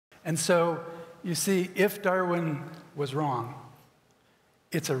And so, you see, if Darwin was wrong,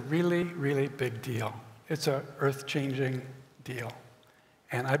 it's a really, really big deal. It's an earth-changing deal.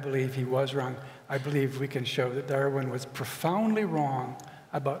 And I believe he was wrong. I believe we can show that Darwin was profoundly wrong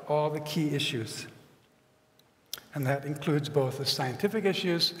about all the key issues. And that includes both the scientific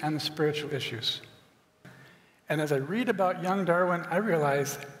issues and the spiritual issues. And as I read about young Darwin, I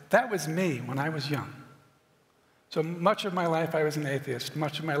realize that was me when I was young. So much of my life I was an atheist.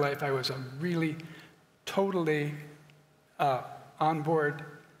 Much of my life I was a really, totally on-board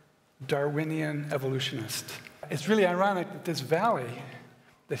Darwinian evolutionist. It's really ironic that this valley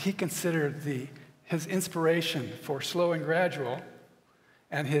that he considered his inspiration for slow and gradual,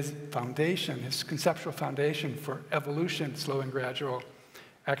 and his foundation, his conceptual foundation for evolution, slow and gradual,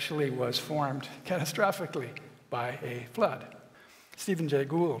 actually was formed catastrophically by a flood. Stephen Jay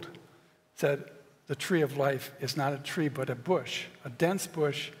Gould said, the tree of life is not a tree but a bush, a dense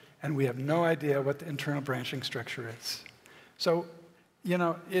bush, and we have no idea what the internal branching structure is. So, you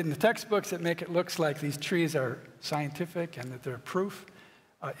know, in the textbooks it make it look like these trees are scientific and that they're proof.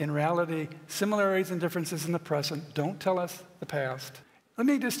 In reality, similarities and differences in the present don't tell us the past. Let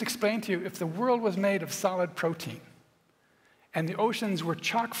me just explain to you, if the world was made of solid protein, and the oceans were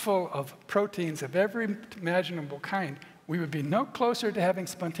chock full of proteins of every imaginable kind, we would be no closer to having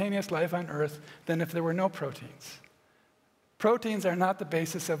spontaneous life on Earth than if there were no proteins. Proteins are not the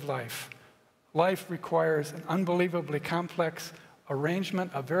basis of life. Life requires an unbelievably complex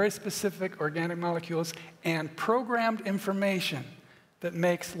arrangement of very specific organic molecules and programmed information that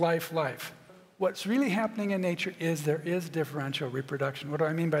makes life life. What's really happening in nature is there is differential reproduction. What do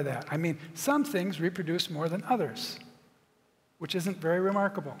I mean by that? I mean, some things reproduce more than others, which isn't very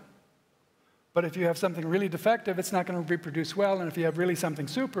remarkable. But if you have something really defective, it's not going to reproduce well, and if you have really something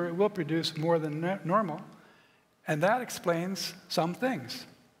super, it will produce more than normal. And that explains some things,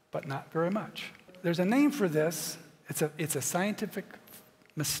 but not very much. There's a name for this. It's a scientific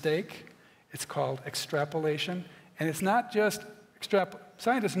mistake. It's called extrapolation. And it's not just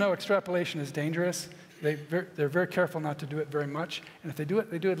scientists know extrapolation is dangerous. They're very careful not to do it very much. And if they do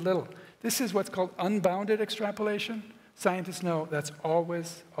it little. This is what's called unbounded extrapolation. Scientists know that's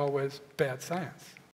always, always bad science.